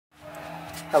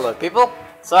Hello people.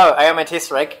 So I got my test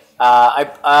rig.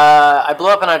 I blew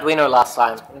up an Arduino last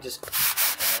time.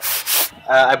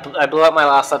 I blew up my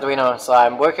last Arduino, so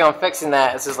I'm working on fixing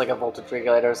that. It's just like a voltage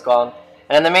regulator is gone.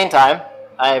 And in the meantime,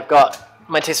 I've got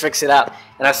my test rig set up,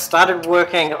 and I've started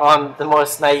working on the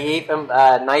most naive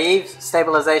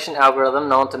stabilisation algorithm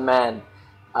known to man.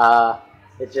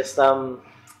 It just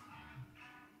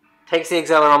takes the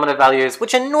accelerometer values,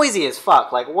 which are noisy as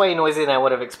fuck, like way noisier than I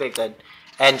would have expected,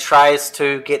 and tries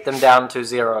to get them down to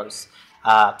zeros.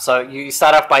 So you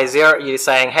start off by 0, you're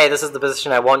saying, hey, this is the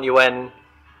position I want you in,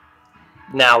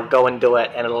 now go and do it,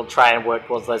 and it'll try and work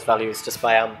towards those values just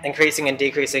by increasing and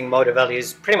decreasing motor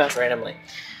values pretty much randomly.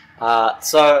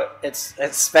 So it's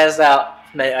spazzed out.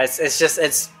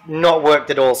 It's not worked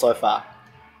at all so far.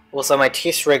 Also, my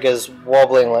test rig is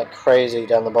wobbling like crazy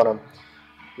down the bottom.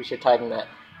 We should tighten that.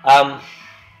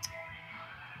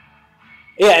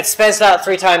 Yeah, it's spazzed out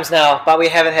 3 times now, but we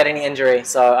haven't had any injury,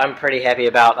 so I'm pretty happy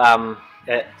about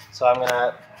it. So I'm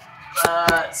gonna.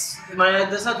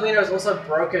 This Arduino is also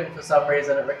broken for some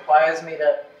reason. It requires me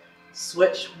to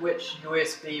switch which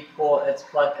USB port it's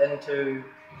plugged into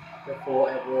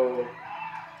before it will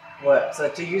work. So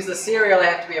to use the serial, I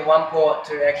have to be at one port.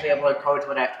 To actually upload code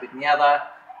to it, I have to be in the other.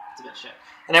 It's a bit shit.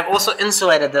 And I've also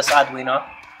insulated this Arduino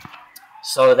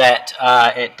so that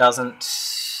it doesn't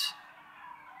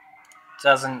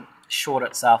short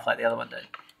itself like the other one did.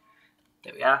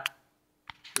 There we are.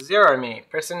 0 me.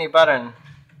 Press any button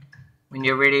when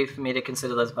you're ready for me to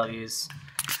consider those values.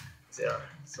 0.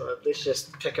 So let's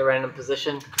just pick a random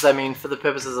position, because I mean, for the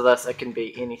purposes of this, it can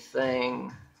be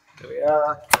anything. There we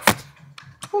are.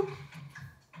 Whoop.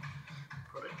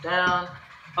 Put it down.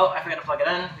 Oh, I forgot to plug it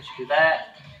in. We should do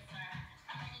that.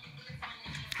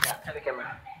 Yeah, have the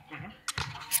camera.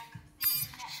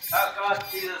 Oh god,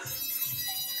 Jesus.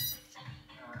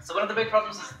 So one of the big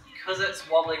problems is because it's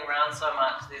wobbling around so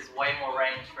much, there's way more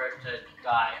range for it to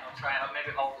die. I'll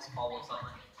maybe hold this pole or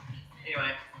something.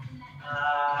 Anyway,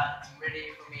 it's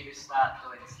ready for me to start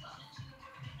doing stuff.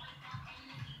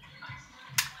 Nice.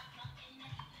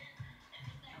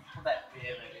 Put that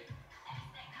there maybe.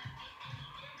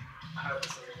 I hope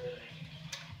it's really.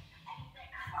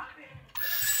 Fuck me.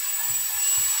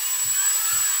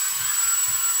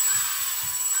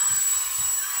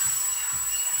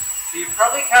 You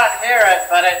probably can't hear it,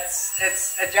 but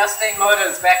it's adjusting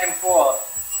motors back and forth.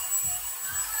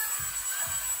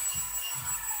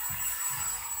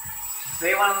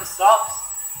 See, one of them stops,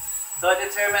 so it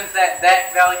determines that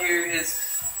that value is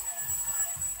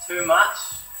too much.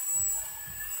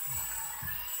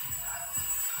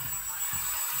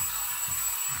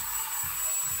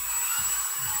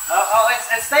 Oh,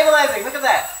 it's stabilizing. Look at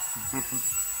that.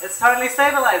 It's totally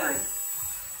stabilizing.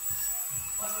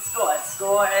 What's the score? Its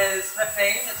score is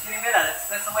 15. It's getting better.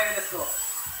 That's the way to the score.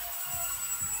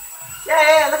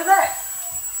 Yeah, look at that.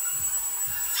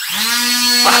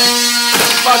 Fuck.